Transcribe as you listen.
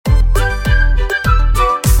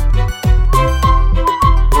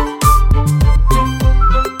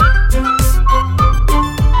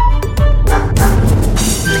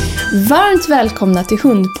Varmt välkomna till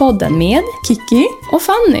Hundpodden med Kiki och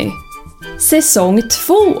Fanny. Säsong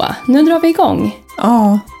 2. Nu drar vi igång.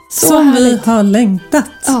 Ja, Så som härligt. vi har längtat.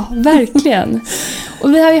 Ja, verkligen.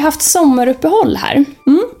 Och vi har ju haft sommaruppehåll här.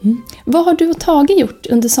 Vad har du och Tage gjort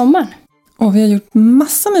under sommaren? Och vi har gjort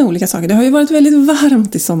massa med olika saker. Det har ju varit väldigt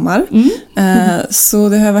varmt i sommar. Så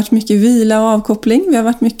det har varit mycket vila och avkoppling. Vi har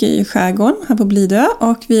varit mycket i skärgården här på Blidö.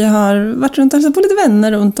 Och vi har varit runt och på lite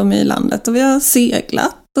vänner runt om i landet. Och vi har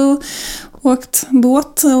seglat och åkt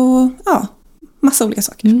båt och ja, massa olika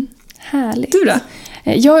saker. Härligt. Du då?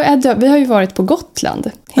 Vi har ju varit på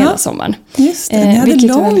Gotland hela sommaren. Just det, vi hade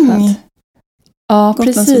vilket var väldigt lång. skönt. Ja,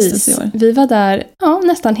 Gotlandsvistelse precis. i år. Vi var där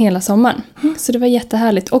nästan hela sommaren. Så det var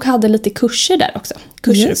jättehärligt. Och hade lite kurser där också.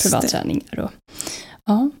 Kurser Just och det. privatträningar. Och,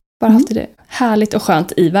 bara haft det härligt och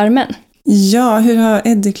skönt i värmen. Ja, hur har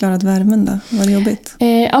Eddie klarat värmen då? Var det jobbigt?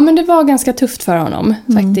 Men det var ganska tufft för honom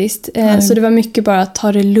faktiskt. Så det var mycket bara att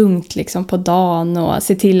ta det lugnt liksom, på dagen och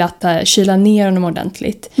se till att kyla ner honom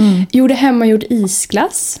ordentligt. Gjorde hemmagjord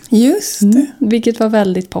isglass. Just det. Vilket var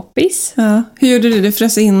väldigt poppis. Ja. Hur gjorde du? Du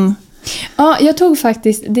frös in? Ja,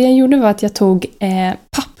 det jag gjorde var att jag tog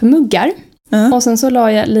pappmuggar. Och sen så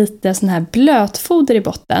la jag lite sån här blötfoder i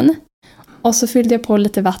botten. Och så fyllde jag på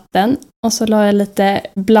lite vatten. Och så la jag lite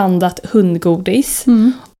blandat hundgodis.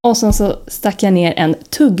 Och sen så stack jag ner en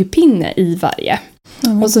tuggpinne i varje.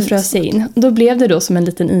 Och så frös jag in. Då blev det då som en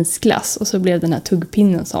liten isglass. Och så blev den här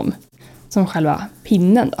tuggpinnen som själva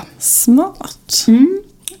pinnen då. Smart.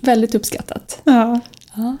 Väldigt uppskattat. Ja.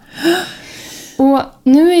 Och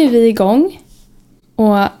nu är vi igång.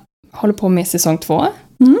 Och håller på med säsong 2.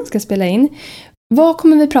 Ska spela in. Vad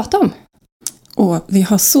kommer vi prata om? Och vi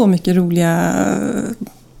har så mycket roliga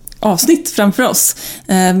avsnitt framför oss.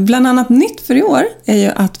 Bland annat nytt för i år är ju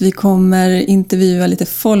att vi kommer intervjua lite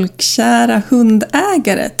folkkära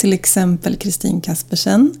hundägare. Till exempel Kristin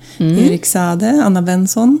Kaspersen, Erik Sade, Anna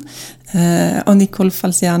Benson och Nicole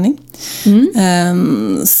Falciani.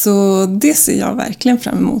 Så det ser jag verkligen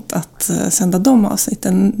fram emot att sända de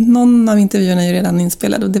avsnitten. Någon av intervjuerna är ju redan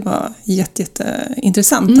inspelad och det var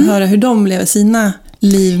jätteintressant att höra hur de lever sina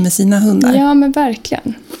liv med sina hundar. Ja, men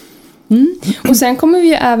verkligen. Och sen kommer vi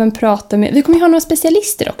ju även prata med, vi kommer ju ha några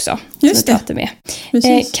specialister också. Just det. Prata med.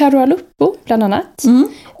 Precis. Karo Aluppo bland annat.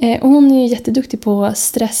 Och hon är ju jätteduktig på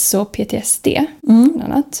stress och PTSD bland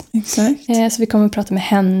annat. Exakt. Så vi kommer att prata med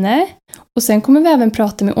henne. Och sen kommer vi även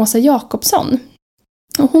prata med Åsa Jakobsson.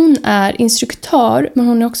 Och hon är instruktör, men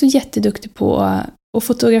hon är också jätteduktig på att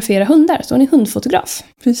fotografera hundar. Så hon är hundfotograf.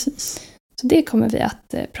 Precis. Så det kommer vi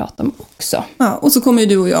att prata om också. Ja, och så kommer ju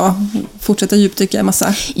du och jag fortsätta djupdyka i en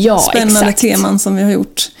massa spännande teman som vi har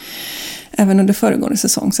gjort även under föregående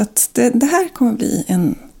säsong. Så att det här kommer bli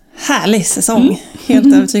en härlig säsong.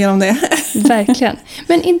 Helt övertygad om det. Verkligen.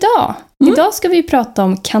 Men idag ska vi prata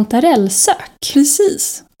om kantarellsök.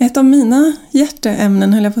 Precis. Ett av mina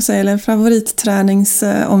hjärteämnen, höll jag på att säga, eller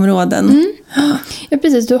favoritträningsområden. Ja,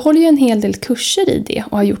 precis. Du håller ju en hel del kurser i det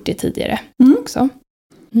och har gjort det tidigare också.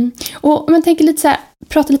 Och om man tänker lite så här,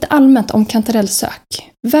 prata lite allmänt om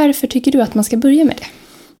kantarellsök. Varför tycker du att man ska börja med det?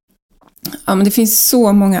 Ja, men det finns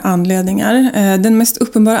så många anledningar. Den mest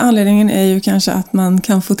uppenbara anledningen är ju kanske att man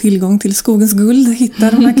kan få tillgång till skogens guld,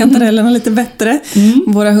 hitta de här kantarellerna lite bättre.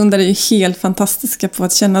 Våra hundar är ju helt fantastiska på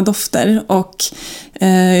att känna dofter och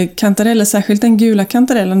kantareller, särskilt den gula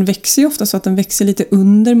kantarellen, växer ju ofta så att den växer lite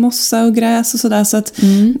under mossa och gräs och sådär. Så att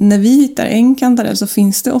när vi hittar en kantarell så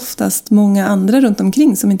finns det oftast många andra runt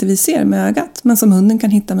omkring som inte vi ser med ögat, men som hunden kan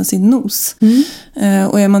hitta med sin nos.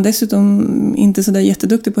 Och är man dessutom inte så där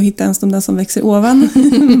jätteduktig på att hitta ens de där som växer ovan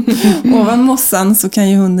mossan, så kan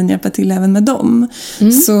ju hunden hjälpa till även med dem.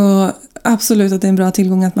 Så absolut att det är en bra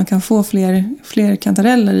tillgång att man kan få fler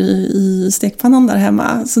kantareller i stekpannan där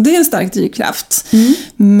hemma. Så det är en stark drivkraft.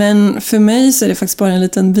 Men för mig så är det faktiskt bara en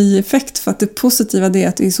liten bieffekt, för att det positiva är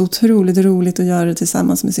att det är så otroligt roligt att göra det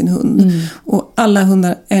tillsammans med sin hund. Och alla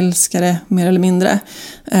hundar älskar det mer eller mindre.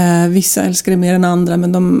 Vissa älskar det mer än andra,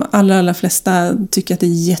 men de allra flesta tycker att det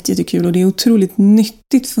är jättekul och det är otroligt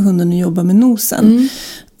nyttigt för hunden att jobba med nosen.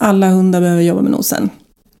 Alla hundar behöver jobba med nosen.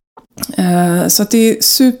 Så att det är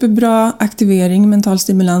superbra aktivering, mental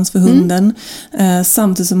stimulans för hunden,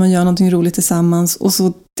 samtidigt som man gör någonting roligt tillsammans, och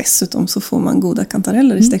så dessutom så får man goda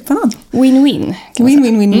kantareller i stekpannan.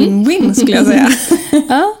 Win-win. Win skulle jag säga.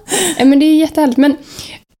 Ja, men det är jättehärligt. Men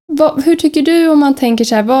hur tycker du, om man tänker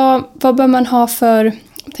så här, vad bör man ha för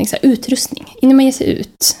utrustning innan man ger sig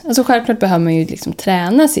ut? Alltså självklart behöver man ju liksom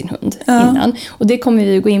träna sin hund innan. Och det kommer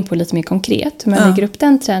vi gå in på lite mer konkret, hur man lägger upp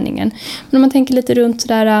den träningen. Men om man tänker lite runt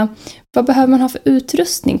sådär, vad behöver man ha för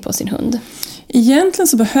utrustning på sin hund? Egentligen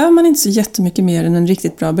så behöver man inte så jättemycket mer än en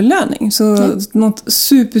riktigt bra belöning. Så något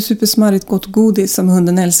super smarrigt gott godis som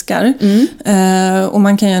hunden älskar. Och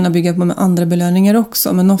man kan gärna bygga på med andra belöningar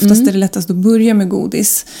också. Men oftast är det lättast att börja med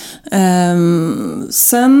godis.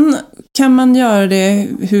 Sen kan man göra det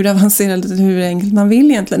hur avancerat eller hur enkelt man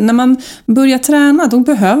vill egentligen. När man börjar träna, då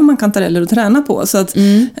behöver man kantareller att träna på. Så att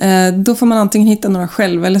då får man antingen hitta några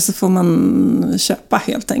själv eller så får man köpa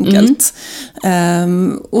helt enkelt.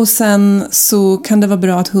 Och sen så kan det vara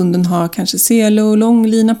bra att hunden har kanske sele och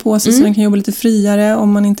långlina på sig så den kan jobba lite friare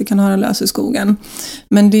om man inte kan ha den lös i skogen.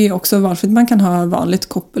 Men det är också valfritt. Man kan ha vanligt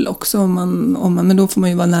koppel också men då får man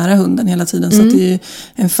ju vara nära hunden hela tiden. Så att det är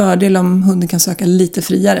en fördel om hunden kan söka lite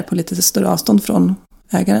friare på lite större avstånd från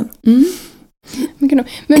ägaren.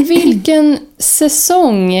 Men vilken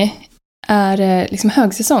säsong är liksom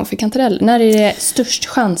högsäsong för kantareller? När är det störst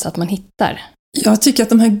chans att man hittar? Jag tycker att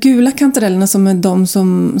de här gula kantarellerna som är de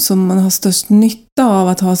som man har störst nytta av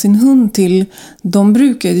att ha sin hund till, de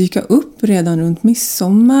brukar dyka upp redan runt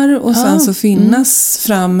midsommar och sen så finnas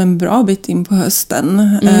fram en bra bit in på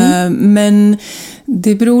hösten. Men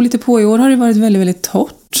det beror lite på. I år har det varit väldigt, väldigt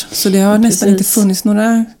torrt. Så det har nästan inte funnits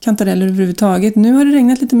några kantareller överhuvudtaget. Nu har det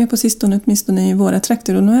regnat lite mer på sistone, åtminstone i våra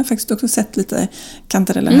trakter. Och nu har jag faktiskt också sett lite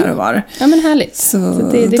kantareller här och var. Ja, men härligt. Så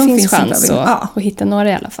det finns chans att hitta några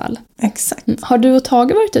i alla fall. Exakt. Har du och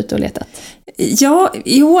Tage varit ute och letat? Ja,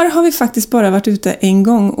 i år har vi faktiskt bara varit ute en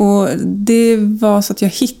gång. Och det var så att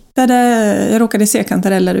jag råkade se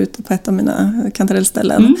kantareller ute på ett av mina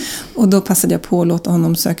kantarellställen. Och då passade jag på att låta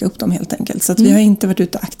honom söka upp dem helt enkelt. Så att vi har inte varit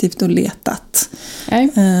ute aktivt och letat.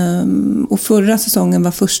 Och förra säsongen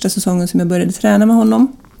var första säsongen som jag började träna med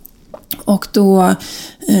honom. Och då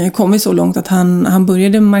kom vi så långt att han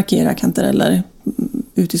började markera kantareller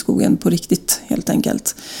ute i skogen på riktigt helt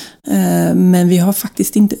enkelt. Men vi har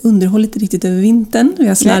faktiskt inte underhållit riktigt över vintern. Vi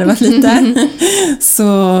har slarvat lite. Så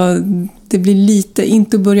det blir lite,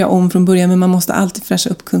 inte att börja om från början, men man måste alltid fräscha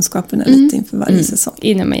upp kunskaperna lite inför varje säsong.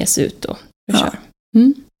 Innan man ger sig ut då.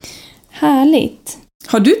 Härligt.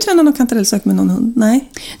 Har du tränat någon kantarellsök med någon hund? Nej,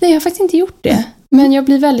 jag har faktiskt inte gjort det. Men jag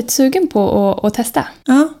blir väldigt sugen på att testa.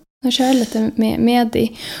 Jag kör lite med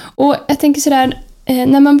Eddie. Och jag tänker sådär,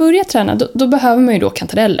 när man börjar träna, då behöver man ju då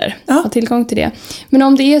kantareller. Ha tillgång till det. Men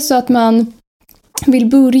om det är så att man vill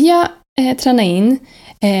börja träna in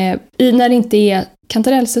när det inte är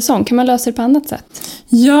kantarellsäsong, kan man lösa det på annat sätt?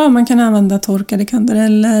 Ja, man kan använda torkade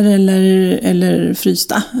kantareller eller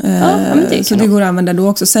frysta. Så det går att använda då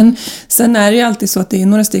också. Sen är det ju alltid så att det är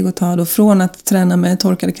några steg att ta då, från att träna med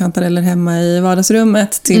torkade kantareller hemma i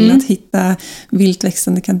vardagsrummet till att hitta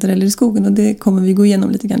viltväxande kantareller i skogen. Och det kommer vi gå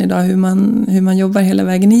igenom lite grann idag, hur man jobbar hela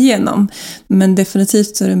vägen igenom. Men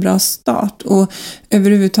definitivt så är det en bra start. Och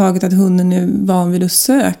överhuvudtaget att hunden är van vid att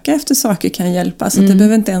söka efter saker kan hjälpa. Så att det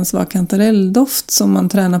behöver inte ens vara kantarelldoft som man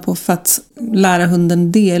tränar på för att lära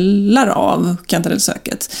hunden delar av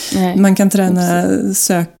kantarellsöket. Man kan träna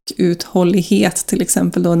sökuthållighet till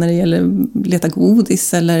exempel då när det gäller leta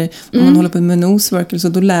godis eller om man håller på med nosework, så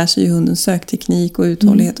då lär sig ju hunden sökteknik och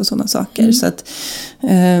uthållighet och sådana saker. Så att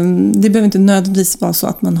det behöver inte nödvändigtvis vara så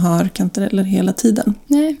att man har kantareller hela tiden.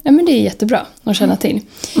 Nej, men det är jättebra att känna till.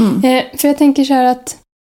 För jag tänker så här att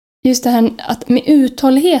just det här att med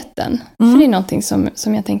uthålligheten, för det är någonting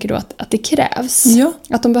som jag tänker då att det krävs.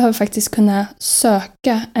 Att de behöver faktiskt kunna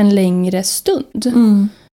söka en längre stund.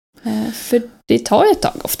 För det tar ett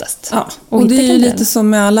tag oftast. Och det är ju lite som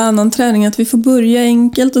med alla annan träning, att vi får börja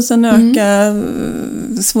enkelt och sen öka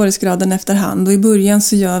svårighetsgraden efterhand. Och i början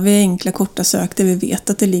så gör vi enkla korta sök där vi vet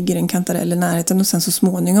att det ligger en kantarell i närheten, och sen så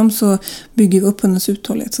småningom så bygger vi upp hundens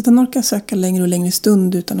uthållighet så att den orkar söka längre och längre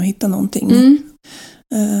stund utan att hitta någonting.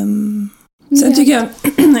 Sen tycker jag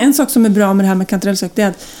en sak som är bra med det här med kantarellsök, det är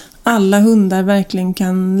att alla hundar verkligen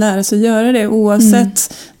kan lära sig göra det,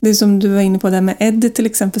 oavsett det som du var inne på där med Eddie till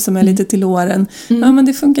exempel, som är lite till åren. Ja, men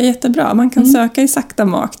det funkar jättebra. Man kan söka i sakta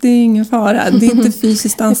mak. Det är ingen fara. Det är inte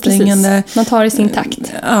fysiskt ansträngande. Man tar i sin takt.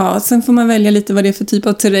 Ja, sen får man välja lite vad det är för typ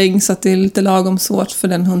av terräng så att det är lite lagom svårt för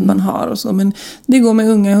den hund man har och så. Men det går med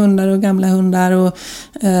unga hundar och gamla hundar, och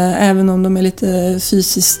även om de är lite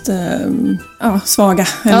fysiskt svaga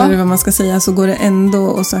eller vad man ska säga, så går det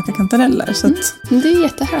ändå att söka kantareller. Så att det är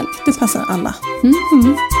jättehärligt. Det passar alla.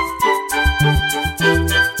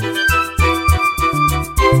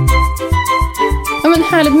 Ja, men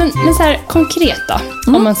härligt. Men så här konkret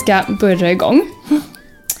då, om man ska börja igång.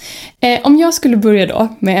 Om jag skulle börja då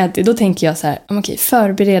med Eddie, då tänker jag så här, okej,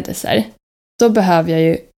 förberedelser. Då behöver jag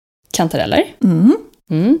ju kantareller.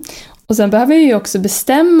 Och sen behöver jag ju också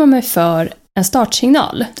bestämma mig för en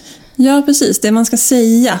startsignal. Ja, precis. Det man ska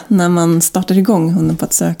säga när man startar igång hunden på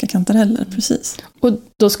att söka kantareller. Precis. Och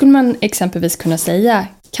då skulle man exempelvis kunna säga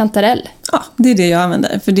kantarell. Ja, det är det jag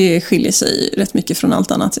använder. För det skiljer sig rätt mycket från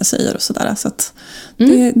allt annat jag säger och sådär. Så att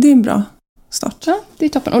det är en bra start. Ja, det är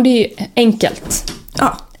toppen. Och det är enkelt.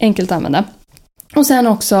 Ja. Enkelt att använda. Och sen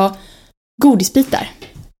också godisbitar.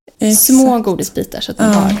 Exakt. Små godisbitar så att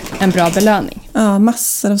man har en bra belöning. Ja,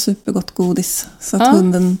 massor av supergott godis. Så att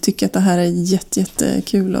hunden tycker att det här är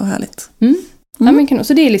jättekul och härligt. Ja, men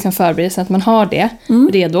så det är liksom förberedelsen att man har det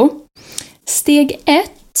redo. Steg 1.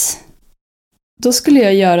 Då skulle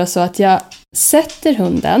jag göra så att jag sätter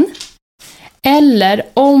hunden. Eller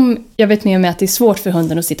om jag vet med mig att det är svårt för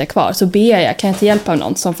hunden att sitta kvar så ber jag, kan jag inte hjälpa av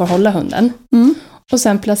någon som får hålla hunden. Och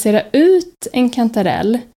sen placera ut en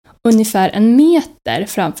kantarell ungefär 1 meter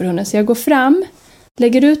framför hunden. Så jag går fram,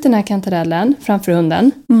 lägger ut den här kantarellen framför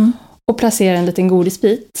hunden och placerar en liten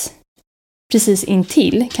godisbit precis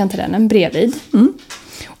intill kantarellen bredvid.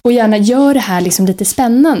 Och gärna gör det här liksom lite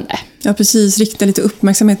spännande. Ja, precis. Rikta lite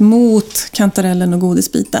uppmärksamhet mot kantarellen och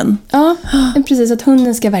godisbiten. Ja, precis. Att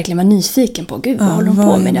hunden ska verkligen vara nyfiken på gud, vad håller hon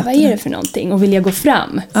på med det? Vad är det för någonting? Och vilja gå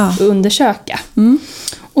fram och undersöka.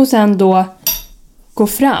 Och sen då gå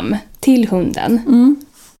fram till hunden.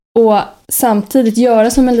 Och samtidigt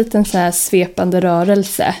göra som en liten så här svepande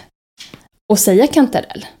rörelse. Och säga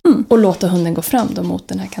kantarell. Och låta hunden gå fram då mot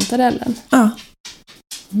den här kantarellen. Ja.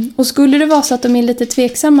 Och skulle det vara så att de är lite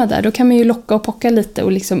tveksamma där, då kan man ju locka och pocka lite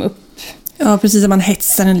och liksom upp. Ja, precis. Att man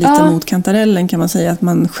hetsar den lite mot kantarellen kan man säga. Att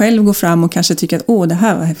man själv går fram och kanske tycker att det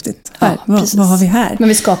här var häftigt. Här, vad har vi här? Men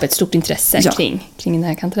vi skapar ett stort intresse kring den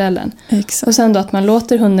här kantarellen. Exakt. Och sen då att man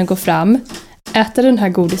låter hunden gå fram, äta den här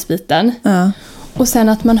godisbiten. Ja. Och sen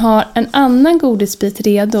att man har en annan godisbit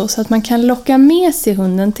redo så att man kan locka med sig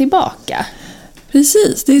hunden tillbaka.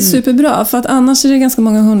 Precis, det är superbra. För att annars är det ganska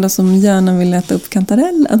många hundar som gärna vill äta upp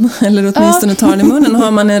kantarellen. Eller åtminstone tar den i munnen.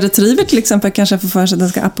 Har man en retriever till exempel kanske får för sig att den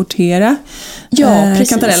ska apportera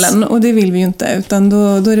kantarellen. Och det vill vi ju inte. Utan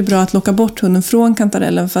då är det bra att locka bort hunden från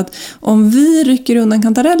kantarellen. För att om vi rycker undan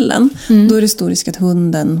kantarellen då är det stor risk att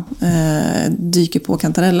hunden dyker på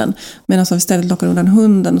kantarellen. Medan om vi istället lockar undan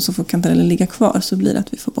hunden och så får kantarellen ligga kvar så blir det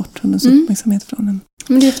att vi får bort hundens uppmärksamhet från den.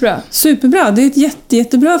 Men det är jättebra. Superbra, det är ett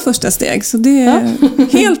jättebra första steg. Så det är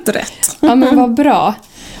helt rätt. Ja, men vad bra.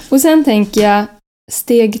 Och sen tänker jag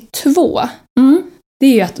steg 2. Det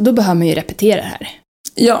är ju att då behöver man ju repetera det här.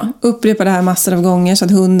 Ja, upprepa det här massor av gånger så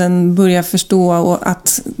att hunden börjar förstå och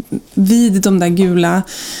att vid de där gula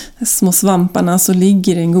små svamparna så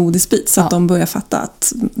ligger en godisbit så att de börjar fatta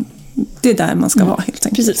att det är där man ska vara helt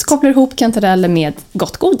enkelt. Precis, kopplar ihop kantareller med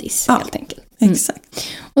gott godis helt enkelt. Exakt.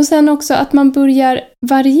 Och sen också att man börjar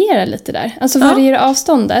variera lite där. Alltså variera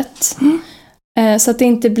avståndet. Så att det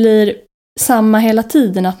inte blir samma hela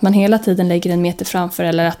tiden. Att man hela tiden lägger 1 meter framför.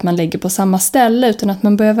 Eller att man lägger på samma ställe. Utan att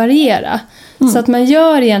man börjar variera. Så att man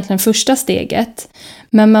gör egentligen första steget.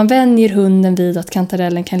 Men man vänjer hunden vid att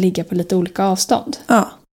kantarellen kan ligga på lite olika avstånd.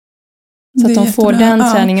 Ja. Så att de får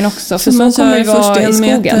den träningen också. För så kommer det vara i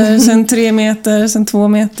skogen. Meter, sen 3 meter, sen 2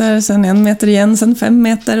 meter, sen 1 meter igen, sen 5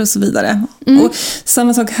 meter och så vidare. Och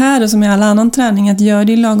samma sak här som i all annan träning, att göra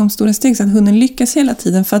det i lagom stora steg så att hunden lyckas hela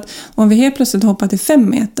tiden. För att om vi helt plötsligt hoppar till 5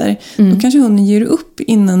 meter, då kanske hunden ger upp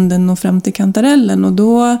innan den når fram till kantarellen. Och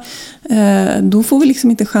då får vi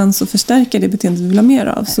liksom inte chans att förstärka det beteendet vi vill ha mer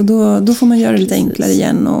av. Så då får man göra det lite enklare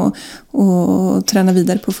igen och träna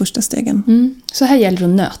vidare på första stegen. Så här gäller det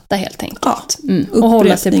att nöta helt enkelt. Ja. Och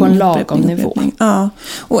hålla sig på en lagom nivå. Ja.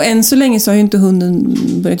 Och än så länge så har ju inte hunden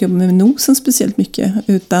börjat jobba med nosen speciellt mycket.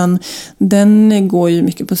 Utan den går ju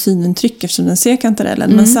mycket på synintryck eftersom den ser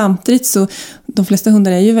kantarellen. Men samtidigt så, de flesta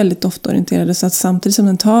hundar är ju väldigt doftorienterade. Så att samtidigt som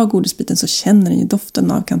den tar godisbiten så känner den ju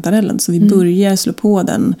doften av kantarellen. Så vi börjar slå på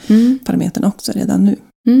den parametern också redan nu.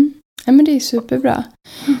 Ja, men det är superbra.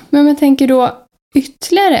 Men om jag tänker då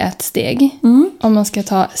ytterligare ett steg. Om man ska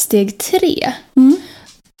ta steg 3.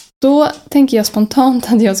 Då tänker jag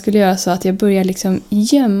spontant att jag skulle göra så att jag börjar liksom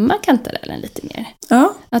gömma kantarellen lite mer.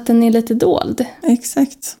 Ja. Att den är lite dold.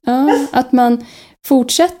 Exakt. Ja, att man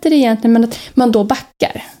fortsätter egentligen men att man då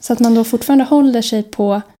backar. Så att man då fortfarande håller sig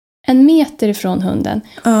på 1 meter ifrån hunden.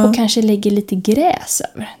 Och kanske lägger lite gräs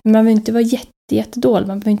över. Man behöver inte vara jättedold.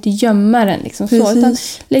 Man behöver inte gömma den liksom så. Utan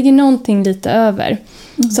lägger någonting lite över.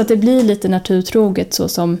 Så att det blir lite naturtroget så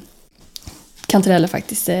som kantareller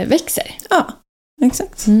faktiskt växer. Ja.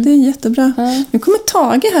 Exakt, det är jättebra. Nu kommer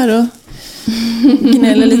Tage här och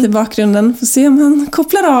gnäller lite i bakgrunden. Får se om han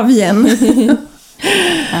kopplar av igen.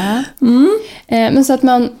 Men så att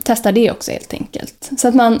man testar det också helt enkelt. Så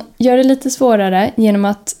att man gör det lite svårare genom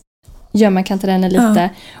att gömma kantarellen lite.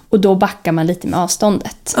 Och då backar man lite med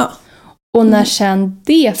avståndet. Och när sen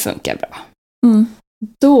det funkar bra,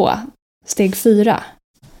 då, steg 4,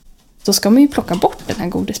 då ska man ju plocka bort den här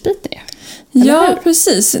godisbiten. Ja,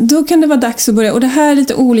 precis. Då kan det vara dags att börja. Och det här är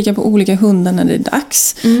lite olika på olika hundar när det är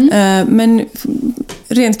dags. Men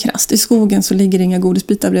rent krasst, i skogen så ligger inga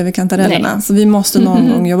godisbitar bredvid kantarellerna. Nej. Så vi måste någon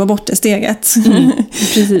gång jobba bort det steget.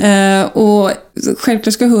 Precis. Och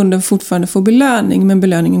självklart ska hunden fortfarande få belöning, men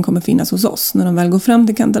belöningen kommer finnas hos oss när de väl går fram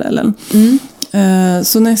till kantarellen.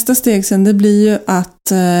 Så nästa steg sen, det blir ju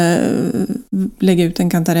att lägga ut en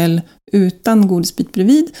kantarell utan godisbit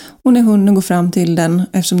bredvid. Och när hunden går fram till den,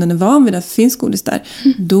 eftersom den är van vid att det finns godis där,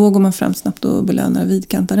 då går man fram snabbt och belönar vid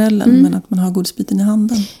kantarellen, men att man har godisbiten i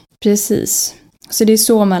handen. Precis. Så det är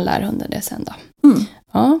så man lär hunden det sen då.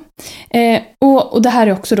 Ja. Och det här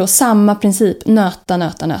är också då samma princip,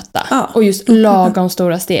 nöta. Ja. Och just lagom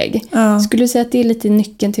stora steg. Ja. Skulle du säga att det är lite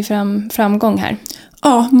nyckeln till framgång här?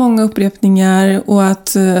 Ja, många upprepningar och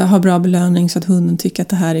att ha bra belöning så att hunden tycker att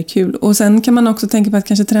det här är kul. Och sen kan man också tänka på att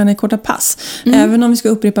kanske träna i korta pass. Även om vi ska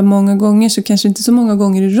upprepa många gånger så kanske inte så många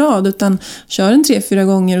gånger i rad, utan kör en 3-4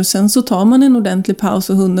 gånger och sen så tar man en ordentlig paus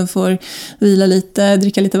och hunden får vila lite,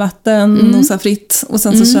 dricka lite vatten, nosa fritt och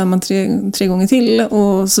sen så kör man 3 gånger till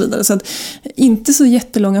och så vidare. Så att inte så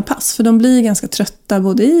jättelånga pass, för de blir ganska trötta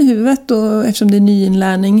både i huvudet och eftersom det är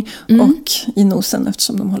nyinlärning och i nosen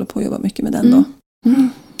eftersom de håller på att jobba mycket med den då.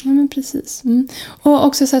 Ja, men precis. Och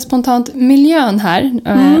också så här spontant miljön här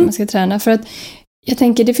man ska träna, för att jag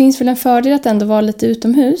tänker det finns väl en fördel att ändå vara lite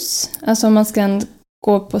utomhus, alltså om man ska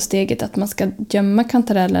gå på steget att man ska gömma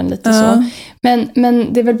kantarellen lite så,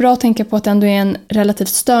 men det är väl bra att tänka på att det ändå är en relativt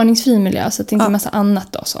störningsfri miljö, så att det inte är en massa annat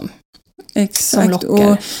då som Exakt,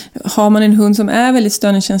 och har man en hund som är väldigt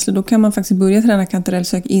störningskänslig, då kan man faktiskt börja träna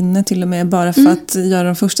kantarellsök inne till och med, bara för att göra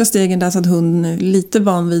de första stegen där så att hunden är lite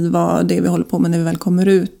van vid vad det är vi håller på med när vi väl kommer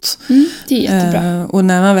ut. Det är jättebra. Och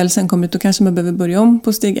när man väl sen kommer ut, då kanske man behöver börja om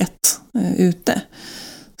på steg 1 ute.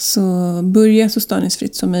 Så börja så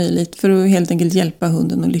störningsfritt som möjligt för att helt enkelt hjälpa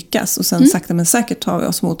hunden att lyckas, och sen sakta men säkert tar vi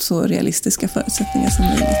oss mot så realistiska förutsättningar som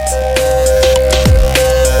möjligt.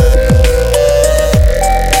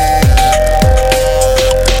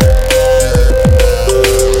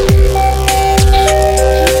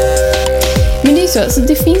 Så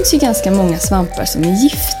det finns ju ganska många svampar som är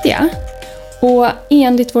giftiga, och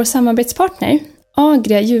enligt vår samarbetspartner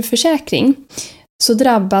Agria djurförsäkring så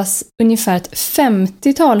drabbas ungefär ett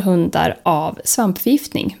 50-tal hundar av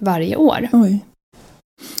svampförgiftning varje år. Oj.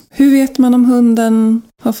 Hur vet man om hunden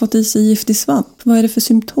har fått i sig giftig svamp? Vad är det för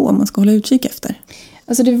symptom man ska hålla utkik efter?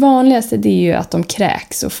 Alltså det vanligaste det är ju att de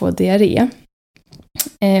kräks och får diarré.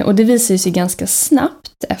 Och det visar sig ganska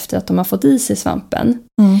snabbt efter att de har fått i sig svampen.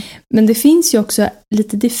 Men det finns ju också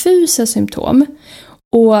lite diffusa symptom.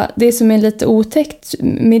 Och det som är lite otäckt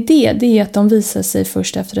med det är att de visar sig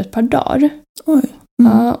först efter ett par dagar. Oj.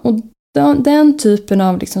 Ja, och den typen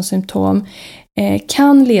av liksom symptom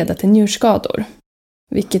kan leda till njurskador.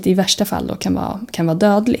 Vilket i värsta fall då kan vara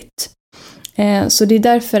dödligt. Så det är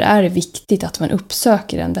därför är det viktigt att man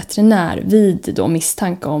uppsöker en veterinär vid då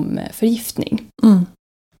misstanke om förgiftning.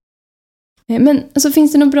 Men alltså,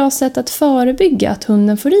 finns det något bra sätt att förebygga att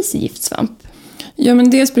hunden får i sig giftsvamp? Ja, men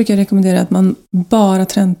dels brukar jag rekommendera att man bara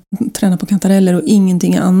tränar på kantareller och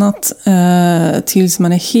ingenting annat tills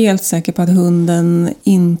man är helt säker på att hunden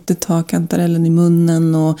inte tar kantarellen i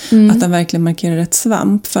munnen och att den verkligen markerar ett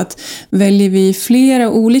svamp. För att väljer vi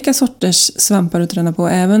flera olika sorters svampar att träna på,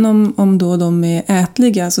 även om då de är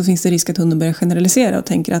ätliga, så finns det risk att hunden börjar generalisera och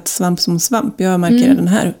tänker att svamp som svamp, jag markerar den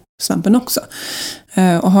här svampen också.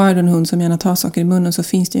 Och har du en hund som gärna tar saker i munnen, så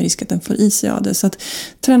finns det en risk att den får i sig av det. Så att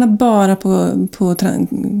träna bara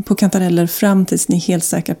på kantareller fram tills ni är helt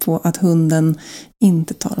säkra på att hunden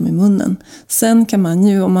inte tar dem i munnen. Sen kan man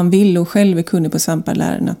ju, om man vill och själv är kunnig på svampar,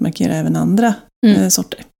 lära den att markera även andra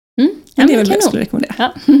sorter. Ja, det är väl vad jag skulle rekommendera.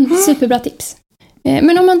 Ja. Superbra tips.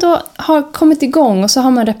 Men om man då har kommit igång och så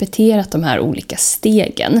har man repeterat de här olika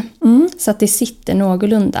stegen så att det sitter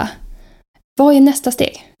någorlunda. Vad är nästa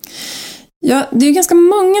steg? Ja, det är ju ganska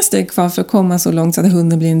många steg kvar för att komma så långt så att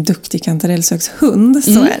hunden blir en duktig kantarellsökshund,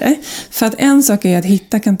 så är det. För att en sak är att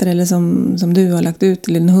hitta kantareller som du har lagt ut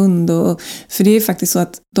till en hund. För det är faktiskt så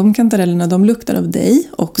att de kantarellerna, de luktar av dig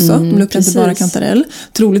också. De luktar inte bara kantarell.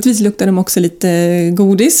 Troligtvis luktar de också lite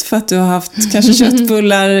godis för att du har haft kanske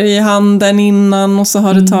köttbullar i handen innan och så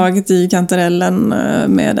har du tagit i kantarellen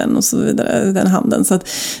med den och så vidare, den handen. Så att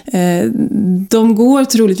de går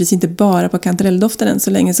troligtvis inte bara på kantarelldoften än så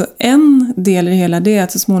länge. Så en del i det hela, det är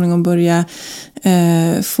att så småningom börja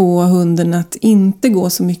få hunden att inte gå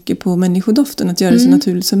så mycket på människodoften, att göra det så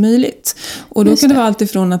naturligt som möjligt. Och då kan det vara allt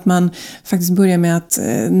ifrån att man faktiskt börjar med att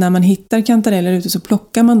när man hittar kantareller ute så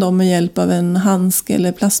plockar man dem med hjälp av en handske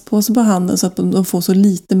eller plastpåse på handen så att de får så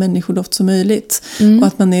lite människodoft som möjligt. Och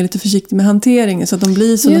att man är lite försiktig med hanteringen så att de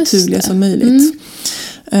blir så naturliga som möjligt.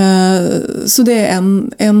 Så det är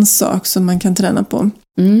en sak som man kan träna på.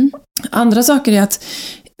 Andra saker är att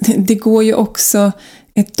det går ju också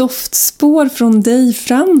ett doftspår från dig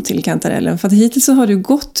fram till kantarellen. För att hittills så har du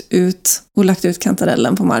gått ut och lagt ut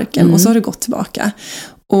kantarellen på marken och så har du gått tillbaka.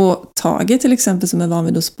 Och Tage till exempel som är van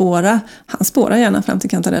vid att spåra, han spårar gärna fram till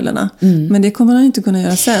kantarellerna. Men det kommer han inte kunna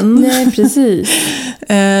göra sen. Nej, precis.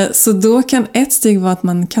 Så då kan ett steg vara att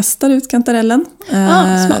man kastar ut kantarellen.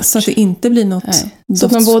 Så att det inte blir något doftspår. Så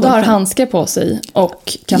att man både har handskar på sig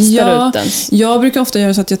och kastar ut den. Jag brukar ofta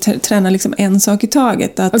göra så att jag tränar liksom en sak i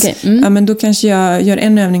taget. Att, men då kanske jag gör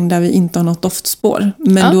en övning där vi inte har något doftspår.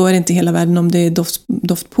 Men då är det inte hela världen om det är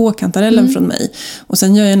doft på kantarellen från mig. Och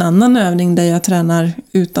sen gör jag en annan övning där jag tränar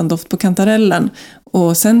utan doft på kantarellen.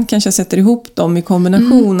 Och sen kanske jag sätter ihop dem i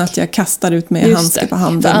kombination att jag kastar ut med handskar på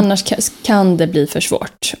handen. För annars kan det bli för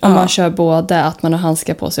svårt. Om man kör både att man har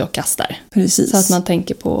handskar på sig och kastar. Precis. Så att man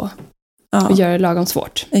tänker på att göra det lagom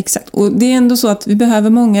svårt. Exakt. Och det är ändå så att vi behöver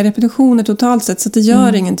många repetitioner totalt sett. Så att det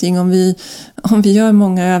gör ingenting om vi gör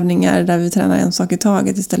många övningar där vi tränar en sak i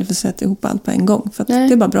taget istället för att sätta ihop allt på en gång. För att det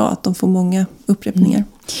är bara bra att de får många upprepningar.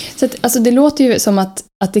 Så att, alltså det låter ju som att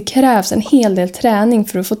det krävs en hel del träning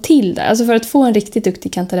för att få till det. Alltså för att få en riktigt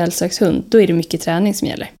duktig kantarellsökshund, då är det mycket träning som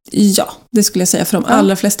gäller. Ja, det skulle jag säga för de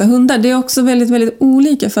allra flesta hundar. Det är också väldigt, väldigt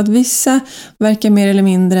olika för att vissa verkar mer eller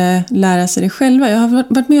mindre lära sig det själva. Jag har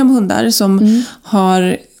varit med om hundar som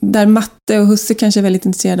har, där matte och husse kanske är väldigt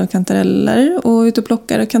intresserade av kantareller och ute och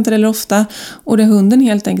plockar kantareller ofta. Och där hunden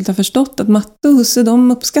helt enkelt har förstått att matte och husse,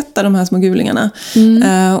 de uppskattar de här små gulingarna.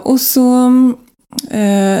 Och så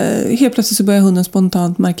helt plötsligt så börjar hunden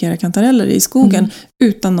spontant markera kantareller i skogen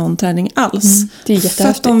utan någon träning alls. Det är för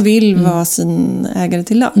att de vill vara sin ägare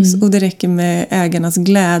till lags. Och det räcker med ägarnas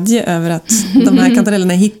glädje över att de här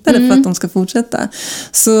kantarellerna är hittade för att de ska fortsätta.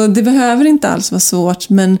 Så det behöver inte alls vara svårt,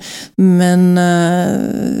 men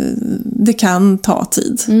det kan ta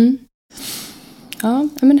tid. Ja,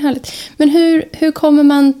 men härligt. Men hur kommer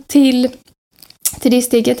man till det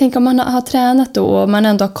steget? Jag tänker om man har tränat då och man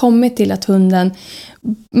ändå har kommit till att hunden,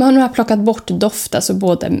 man har plockat bort doft, alltså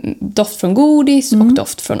både doft från godis och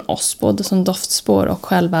doft från oss, både som doftspår och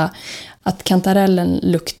själva att kantarellen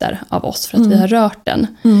luktar av oss för att vi har rört den.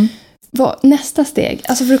 Vad nästa steg?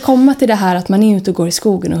 Alltså för att komma till det här att man är ute och går i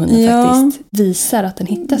skogen och hunden faktiskt visar att den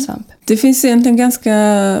hittar svamp. Det finns egentligen ganska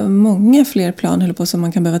många fler plan som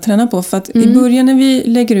man kan behöva träna på. För att i början när vi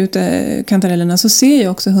lägger ut kantarellerna så ser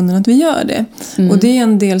jag också hunden att vi gör det. Och det är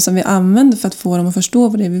en del som vi använder för att få dem att förstå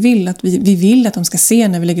vad det är vi vill. Att vi vill att de ska se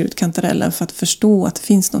när vi lägger ut kantareller för att förstå att det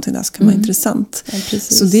finns något där som kan vara intressant. Ja,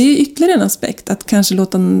 så det är ytterligare en aspekt. Att kanske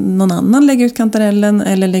låta någon annan lägga ut kantarellen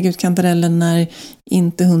eller lägga ut kantarellen när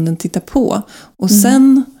inte hunden tittar på. Och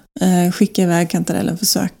sen skicka iväg kantarellen för att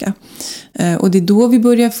söka. Och det är då vi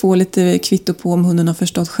börjar få lite kvitto på om hunden har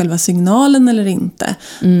förstått själva signalen eller inte.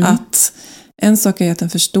 Att en sak är att den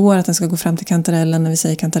förstår att den ska gå fram till kantarellen när vi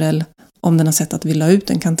säger kantarell. Om den har sett att vi la ut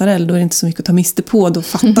en kantarell, då är det inte så mycket att ta miste på. Då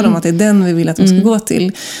fattar de att det är den vi vill att de ska gå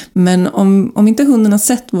till. Men om inte hunden har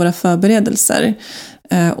sett våra förberedelser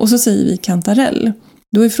och så säger vi kantarell,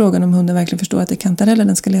 då är frågan om hunden verkligen förstår att det är kantareller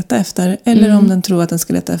den ska leta efter. Eller om den tror att den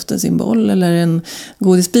ska leta efter sin boll eller en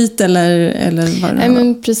godisbit eller vad det är. Nej,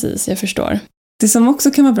 men precis, jag förstår. Det som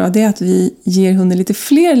också kan vara bra, det är att vi ger hunden lite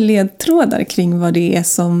fler ledtrådar kring vad det är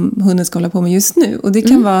som hunden ska hålla på med just nu. Och det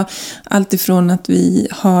kan vara allt ifrån att vi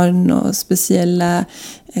har några speciella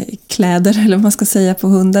kläder, eller vad man ska säga, på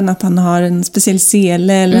hunden. Att han har en speciell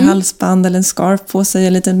sele eller halsband eller en scarf på sig,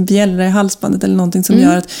 en liten bjällra i halsbandet eller någonting som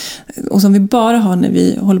gör att, och som vi bara har när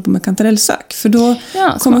vi håller på med kantarellsök. För då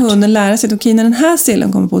kommer hunden lära sig att okej, när den här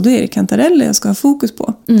selen kommer på, då är det kantareller jag ska ha fokus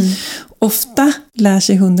på. Ofta lär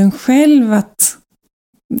sig hunden själv att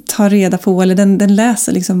ta reda på, eller den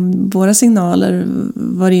läser liksom våra signaler,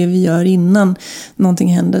 vad det är vi gör innan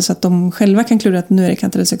någonting händer, så att de själva kan klura att nu är det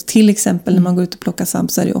kantarellsök. Till exempel när man går ut och plockar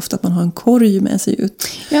svamp så är det ofta att man har en korg med sig ut.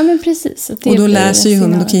 Ja, men precis. Och då lär sig ju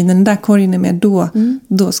hunden, okej, när den där korgen är med,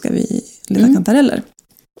 då ska vi leta kantareller.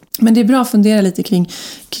 Men det är bra att fundera lite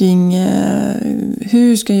kring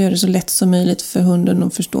hur ska jag göra det så lätt som möjligt för hunden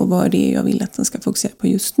att förstå vad det är jag vill att den ska fokusera på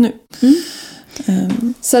just nu.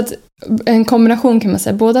 Så att en kombination kan man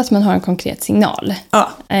säga, både att man har en konkret signal,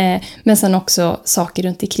 men sen också saker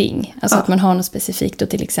runt omkring. Alltså att man har något specifikt, då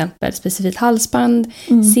till exempel specifikt halsband,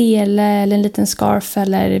 sele eller en liten scarf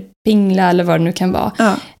eller pingla eller vad det nu kan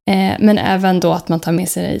vara. Men även då att man tar med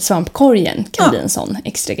sig svampkorgen kan bli en sån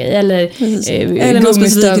extra grej. Eller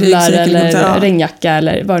gummistövlar eller regnjacka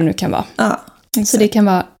eller vad det nu kan vara. Så det kan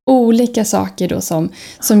vara olika saker då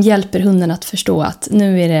som hjälper hunden att förstå att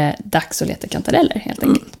nu är det dags att leta kantareller helt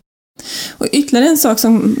enkelt. Och ytterligare en sak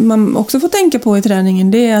som man också får tänka på i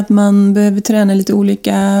träningen, det är att man behöver träna lite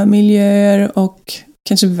olika miljöer och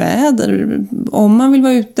kanske väder. Om man vill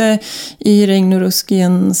vara ute i regn och rusk i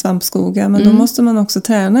en svampskog, men då måste man också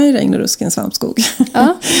träna i regn och rusk i en svampskog.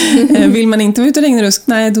 Vill man inte vara ute i regn och rusk,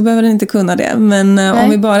 nej, då behöver den inte kunna det. Men om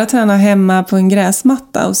vi bara tränar hemma på en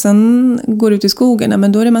gräsmatta och sen går ut i skogen,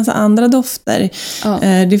 men då är det en massa andra dofter.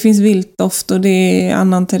 Det finns viltdoft och det är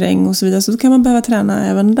annan terräng och så vidare. Så då kan man behöva träna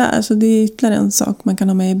även där. Så det är ytterligare en sak man kan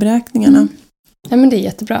ha med i beräkningarna. Ja, men det är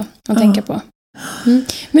jättebra att tänka på.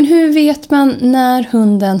 Men hur vet man när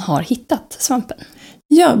hunden har hittat svampen?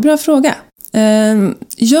 Ja, bra fråga.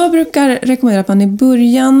 Jag brukar rekommendera att man i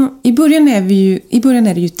början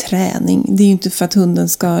är det ju träning. Det är ju inte för att hunden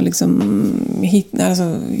ska liksom hitta,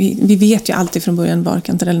 alltså, vi vet ju alltid från början var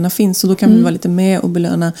kantarellerna finns, så då kan vi vara lite med och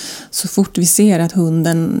belöna så fort vi ser att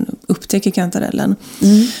hunden upptäcker kantarellen.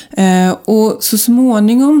 Och så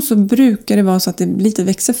småningom så brukar det vara så att det lite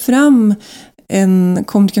växer fram en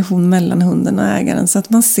kommunikation mellan hunden och ägaren, så att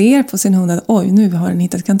man ser på sin hund att oj, nu har den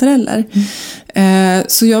hittat kantareller.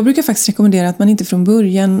 Så jag brukar faktiskt rekommendera att man inte från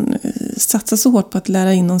början satsar så hårt på att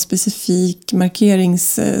lära in någon specifik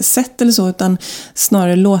markeringssätt eller så, utan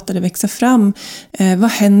snarare låta det växa fram. Vad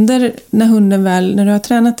händer när du har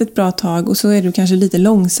tränat ett bra tag och så är du kanske lite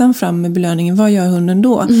långsam fram med belöningen? Vad gör hunden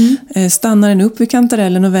då? Stannar den upp vid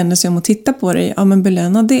kantarellen och vänder sig om och tittar på dig? Ja, men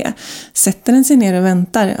belöna det. Sätter den sig ner och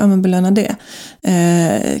väntar? Ja, men belöna det.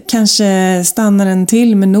 Kanske stannar den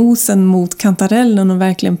till med nosen mot kantarellen och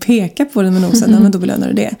verkligen pekar på den med nosen, men då belönar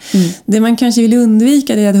du det. Det man kanske vill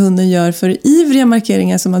undvika är att hunden gör för ivriga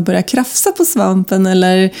markeringar, som att börja krafsa på svampen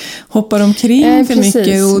eller hoppar omkring för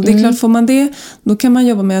mycket. Och det är klart, får man det, då kan man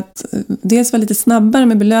jobba med att dels vara lite snabbare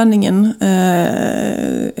med belöningen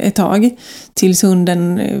ett tag, tills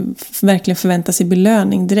hunden verkligen förväntar sig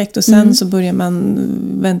belöning direkt, och sen så börjar man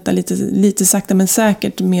vänta lite sakta men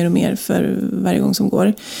säkert mer och mer för varje gång som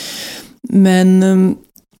går. Men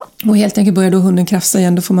och helt enkelt börjar då hunden krafsa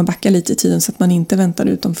igen, då får man backa lite i tiden så att man inte väntar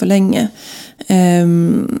ut dem för länge.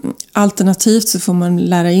 Alternativt så får man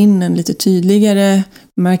lära in en lite tydligare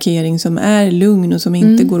markering som är lugn och som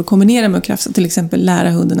inte går att kombinera med att krafsa. Till exempel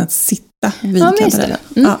lära hunden att sitta vid kantarellen.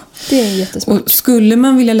 Det är jättesmart. Och skulle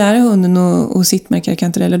man vilja lära hunden att sittmärka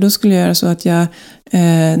kantareller, då skulle jag göra så att jag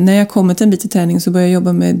när jag kommer till en bit i träning så börjar jag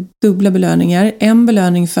jobba med dubbla belöningar. En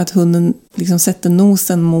belöning för att hunden liksom sätter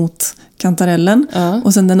nosen mot kantarellen,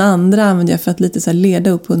 och sen den andra använder jag för att lite så här leda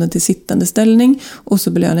upp hunden till sittande ställning, och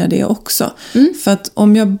så belönar jag det också. För att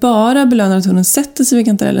om jag bara belönar att hunden sätter sig vid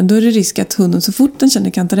kantarellen, då är det risk att hunden så fort den känner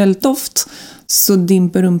kantarelldoft så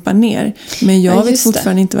dimper rumpan ner. Men jag vet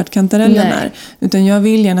fortfarande inte vart kantarellen är, utan jag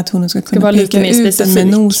vill gärna att hunden ska kunna peka ut den med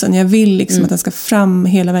nosen. Jag vill liksom att den ska fram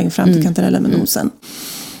hela vägen fram till kantarellen med nosen.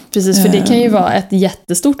 Precis, för det kan ju vara ett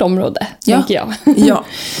jättestort område, tänker jag.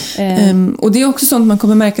 Och det är också sånt man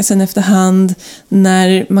kommer märka sen efterhand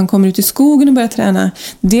när man kommer ut i skogen och börjar träna.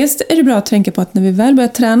 Dels är det bra att tänka på att när vi väl börjar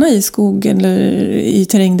träna i skogen eller i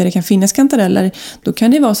terräng där det kan finnas kantareller, då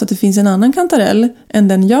kan det vara så att det finns en annan kantarell än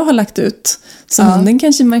den jag har lagt ut. Så hunden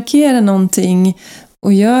kanske markerar någonting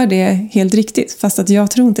och gör det helt riktigt, fast att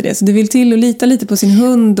jag tror inte det. Så det vill till att lita lite på sin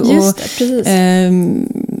hund. Just det, precis.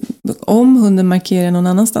 Om hunden markerar någon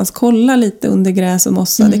annanstans, kolla lite under gräs och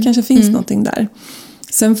mossa. Det kanske finns någonting där.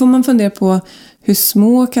 Sen får man fundera på hur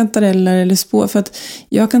små kantareller eller spår. För att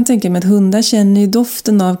jag kan tänka mig att hundar känner ju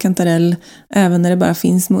doften av kantarell även när det bara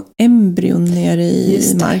finns små embryon nere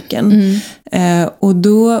i marken. Och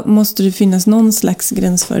då måste det finnas någon slags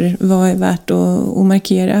gräns för vad är värt att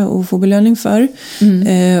markera och få belöning för.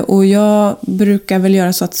 Och jag brukar väl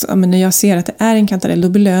göra så att när jag ser att det är en kantarell, då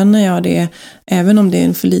belönar jag det även om det är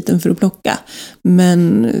en för liten för att plocka.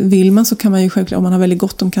 Men vill man så kan man ju självklart, om man har väldigt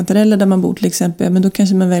gott om kantareller där man bor till exempel, men då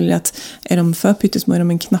kanske man väljer att är de för pyttesmå, är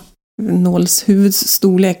de en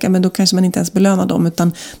knappnålshuvudsstorlek, men då kanske man inte ens belönar dem,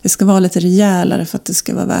 utan det ska vara lite rejälare för att det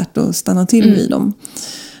ska vara värt att stanna till vid dem.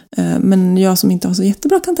 Men jag som inte har så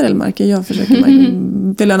jättebra kantarellmarker, jag försöker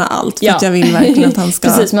belöna allt för att jag vill verkligen att han ska...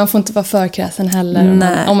 Precis, man får inte vara för kräsen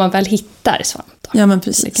heller om man väl hittar svamp. Ja, men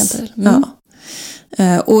precis.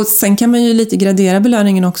 Och sen kan man ju lite gradera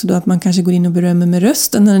belöningen också då, att man kanske går in och berömmer med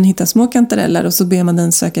rösten när den hittar små kantareller, och så ber man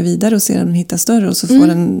den söka vidare och ser om den hittar större, och så får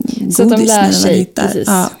den godis så att de lär när sig, den hittar. precis.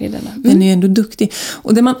 Ja, den är ju ändå duktig.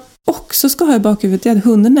 Och det man också ska ha i bakhuvudet är att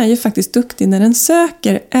hunden är ju faktiskt duktig när den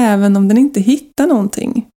söker, även om den inte hittar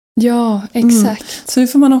någonting. Ja, exakt. Så det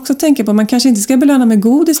får man också tänka på. Man kanske inte ska belöna med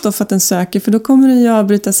godis då för att den söker, för då kommer den ju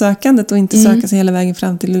avbryta sökandet och inte söka sig hela vägen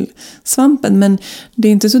fram till svampen. Men det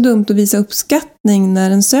är inte så dumt att visa uppskattning när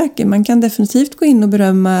den söker. Man kan definitivt gå in och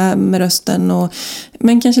berömma med rösten,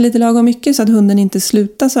 men kanske lite lagom mycket så att hunden inte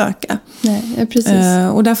slutar söka. Nej, ja, precis.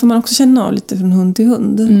 Och där får man också känna av lite från hund till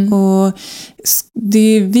hund. Och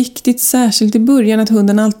det är viktigt, särskilt i början, att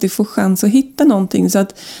hunden alltid får chans att hitta någonting. Så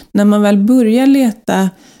att när man väl börjar leta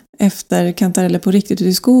efter kantareller på riktigt ute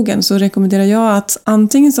i skogen, så rekommenderar jag att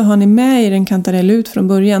antingen så har ni med er en kantarell ut från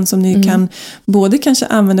början som ni kan både kanske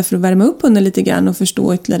använda för att värma upp hunden lite grann och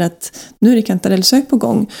förstå ytterligare att nu är det kantarellsök på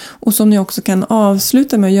gång, och som ni också kan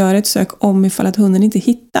avsluta med att göra ett sök om ifall att hunden inte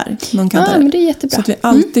hittar någon kantarell. Ja, men det är jättebra. Så att vi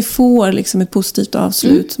alltid får liksom ett positivt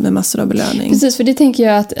avslut med massor av belöning. Precis, för det tänker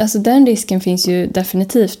jag att alltså, den risken finns ju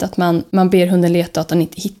definitivt, att man ber hunden leta och att den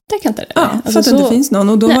inte hittar kantareller. Ja, alltså, för att det inte finns någon.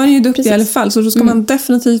 Och då var den ju duktig i alla fall. Så då ska man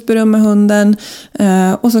definitivt berömma hunden.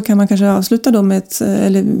 Och så kan man kanske avsluta då med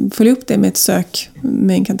eller följa upp det med ett sök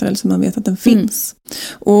med en kantarell som man vet att den finns.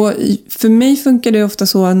 Och för mig funkar det ofta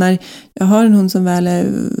så när jag har en hund som väl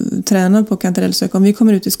är tränad på kantarellsök. Om vi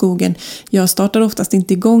kommer ut i skogen, jag startar oftast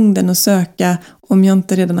inte igång den och söka om jag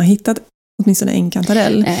inte redan har hittat åtminstone en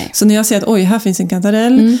kantarell. Så när jag ser att oj, här finns en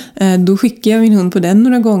kantarell, då skickar jag min hund på den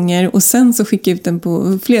några gånger och sen så skickar jag ut den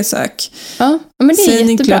på fler sök. Ja, men det är sen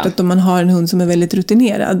jättebra. är det klart att om man har en hund som är väldigt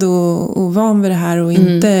rutinerad och van vid det här och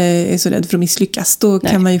inte är så rädd för att misslyckas, då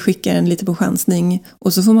kan man ju skicka den lite på chansning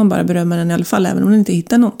och så får man bara berömma den i alla fall, även om den inte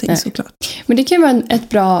hittar någonting såklart. Men det kan ju vara ett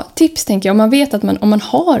bra tips, tänker jag, om man vet att om man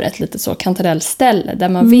har ett litet så kantarellställe där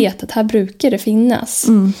man vet att här brukar det finnas.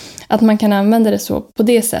 Att man kan använda det så på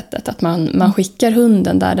det sättet att man skickar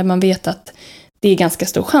hunden där man vet att det är ganska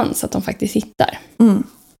stor chans att de faktiskt hittar.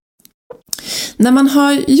 När man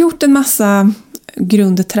har gjort en massa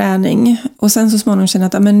grundträning och sen så småningom känner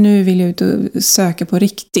att men nu vill jag ut och söka på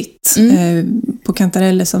riktigt på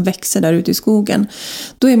kantareller som växer där ute i skogen,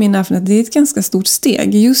 då är min erfarenhet att det är ett ganska stort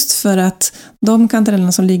steg, just för att de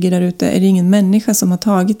kantarellerna som ligger där ute är det ingen människa som har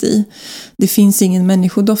tagit i. Det finns ingen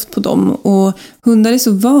människodoft på dem, och hundar är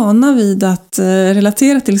så vana vid att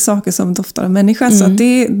relatera till saker som doftar av människa, så att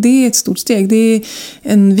det är ett stort steg. Det är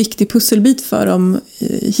en viktig pusselbit för dem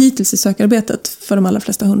hittills i sökarbetet för de allra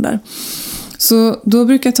flesta hundar. Så då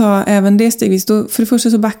brukar jag ta även det stegvis. För det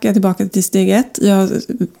första så backar jag tillbaka till steg 1. Jag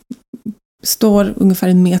står ungefär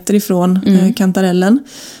 1 meter ifrån kantarellen.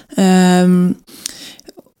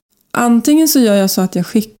 Antingen så gör jag så att jag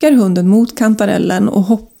skickar hunden mot kantarellen och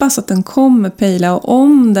hoppas att den kommer pejla, och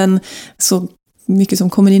om den så mycket som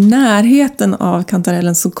kommer i närheten av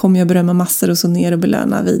kantarellen så kommer jag berömma massor och så ner och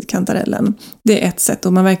belöna vid kantarellen. Det är ett sätt,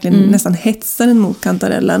 och man verkligen nästan hetsar den mot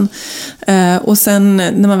kantarellen. Och sen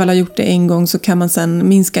när man väl har gjort det en gång så kan man sen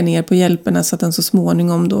minska ner på hjälperna så att den så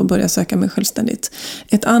småningom då börjar söka mig självständigt.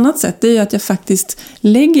 Ett annat sätt är att jag faktiskt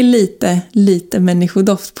lägger lite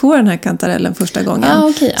människodoft på den här kantarellen första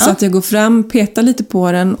gången. Så att jag går fram, petar lite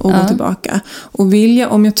på den och går tillbaka. Och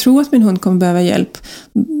om jag tror att min hund kommer behöva hjälp,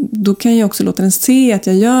 då kan jag också låta den se att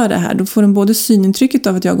jag gör det här. Då får den både synintrycket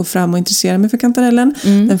av att jag går fram och intresserar mig för kantarellen.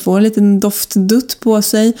 Den får en liten doftdutt på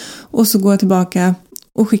sig, och så går jag tillbaka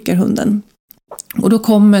och skickar hunden. Och då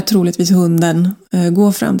kommer troligtvis hunden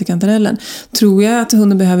gå fram till kantarellen. Tror jag att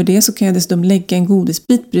hunden behöver det, så kan jag dessutom lägga en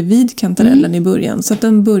godisbit bredvid kantarellen i början. Så att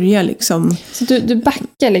den börjar liksom... Så du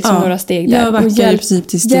backar liksom några steg där. Jag backar precis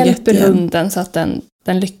till steg 1 hjälper hunden så att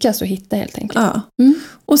den lyckas att hitta helt enkelt. Ja.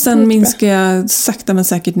 Och sen minskar jag sakta men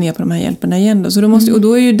säkert ner på de här hjälperna igen. Då. Så och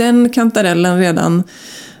då är ju den kantarellen redan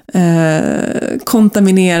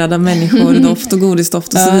kontaminerad av människor, doft och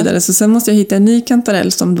godisdoft och så vidare. Så sen måste jag hitta en ny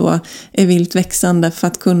kantarell som då är vilt växande för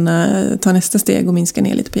att kunna ta nästa steg och minska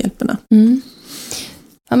ner lite på hjälperna.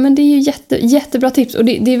 Ja, men det är ju jättebra tips, och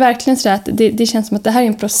det är verkligen så att det känns som att det här är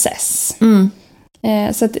en process.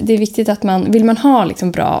 Så att det är viktigt att vill man ha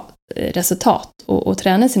liksom bra resultat och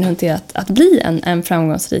träna sin hund till att bli en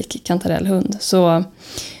framgångsrik kantarellhund, så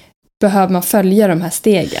behöver man följa de här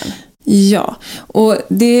stegen. Ja, och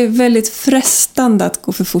det är väldigt frestande att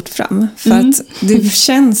gå för fort fram, för att det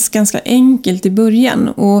känns ganska enkelt i början,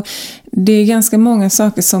 och det är ganska många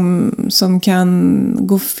saker som kan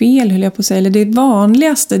gå fel, höll jag på att säga. Eller det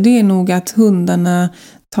vanligaste, det är nog att hundarna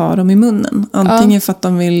tar dem i munnen. Antingen för att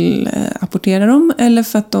de vill apportera dem eller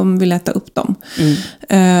för att de vill äta upp dem.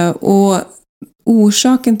 Och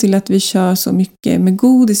orsaken till att vi kör så mycket med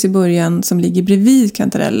godis i början som ligger bredvid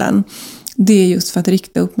kantarellen, det är just för att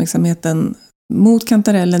rikta uppmärksamheten mot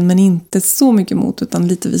kantarellen, men inte så mycket mot, utan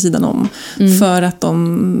lite vid sidan om. För att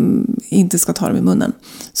de inte ska ta dem i munnen.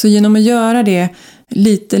 Så genom att göra det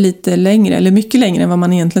lite längre, eller mycket längre än vad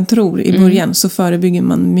man egentligen tror i början, så förebygger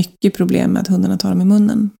man mycket problem med att hundarna tar dem i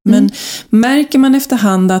munnen. Men märker man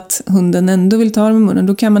efterhand att hunden ändå vill ta dem i munnen,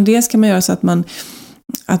 då kan man göra så att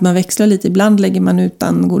man växlar lite. Ibland lägger man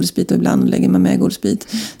utan godisbit och ibland lägger man med godisbit.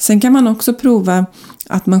 Sen kan man också prova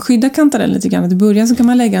att man skyddar kantarellen lite grann. I början så kan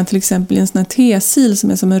man lägga den till exempel i en sån här tesil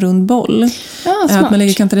som är som en rund boll. Att man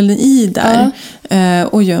lägger kantarellen i där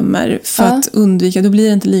och gömmer för att undvika, då blir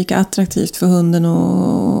det inte lika attraktivt för hunden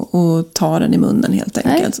att ta den i munnen helt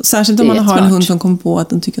enkelt. Nej, särskilt om man har en hund som kommer på att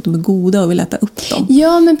den tycker att de är goda och vill äta upp dem.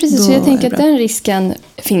 Ja, men precis. Så jag tänker att den risken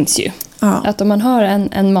finns ju. Ja. Att om man har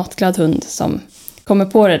en matglad hund som kommer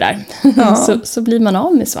på det där så blir man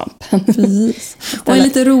av med svampen. Precis. Och en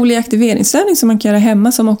lite rolig aktiveringsövning som man kan göra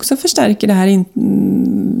hemma som också förstärker det här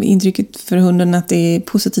intrycket för hunden att det är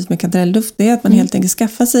positivt med kantarellduft, det är att man helt enkelt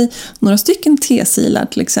skaffar sig några stycken tesilar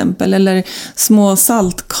till exempel, eller små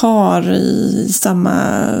saltkar i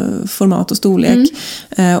samma format och storlek.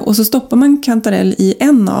 Och så stoppar man kantarell i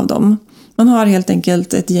en av dem. Man har helt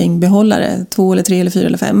enkelt ett gäng behållare, 2 eller 3 eller 4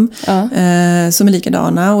 eller 5 som är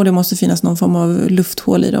likadana, och det måste finnas någon form av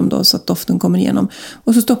lufthål i dem då så att doften kommer igenom.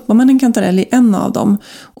 Och så stoppar man en kantarell i en av dem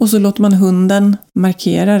och så låter man hunden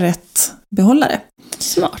markera rätt behållare.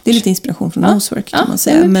 Smart. Det är lite inspiration från Nosework kan man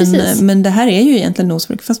säga. Men det här är ju egentligen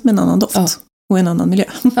Nosework fast med en annan doft och en annan miljö.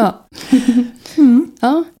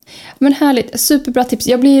 Ja, men härligt. Superbra tips.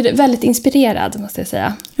 Jag blir väldigt inspirerad, måste jag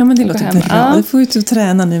säga. Ja, men det låter bra. Du får ut och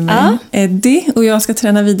träna nu med Eddie. Och jag ska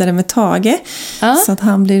träna vidare med Tage. Så att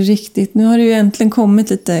han blir riktigt... Nu har det ju äntligen kommit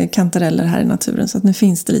lite kantareller här i naturen. Så att nu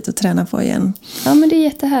finns det lite att träna på igen. Ja, men det är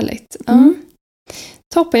jättehärligt.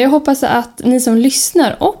 Toppen. Jag hoppas att ni som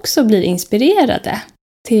lyssnar också blir inspirerade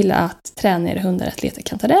till att träna era hundar att leta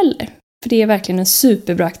kantareller. För det är verkligen en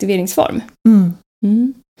superbra aktiveringsform.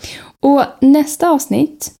 Och nästa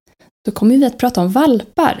avsnitt, då kommer vi att prata om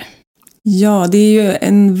valpar. Ja, det är ju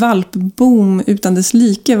en valpboom utan dess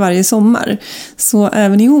like varje sommar. Så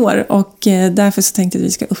även i år, och därför så tänkte jag att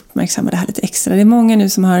vi ska uppmärksamma det här lite extra. Det är många nu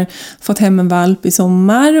som har fått hem en valp i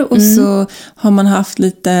sommar och så har man haft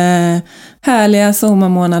lite härliga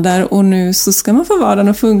sommarmånader och nu så ska man få vardagen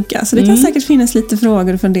att funka. Så det kan säkert finnas lite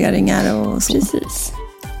frågor och funderingar och så. Precis.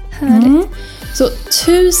 Härligt. Så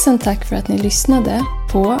tusen tack för att ni lyssnade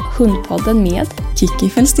på Hundpodden med Kiki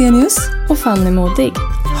Fälstenius och Fanny Modig.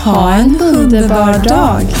 Ha en underbar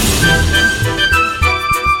dag!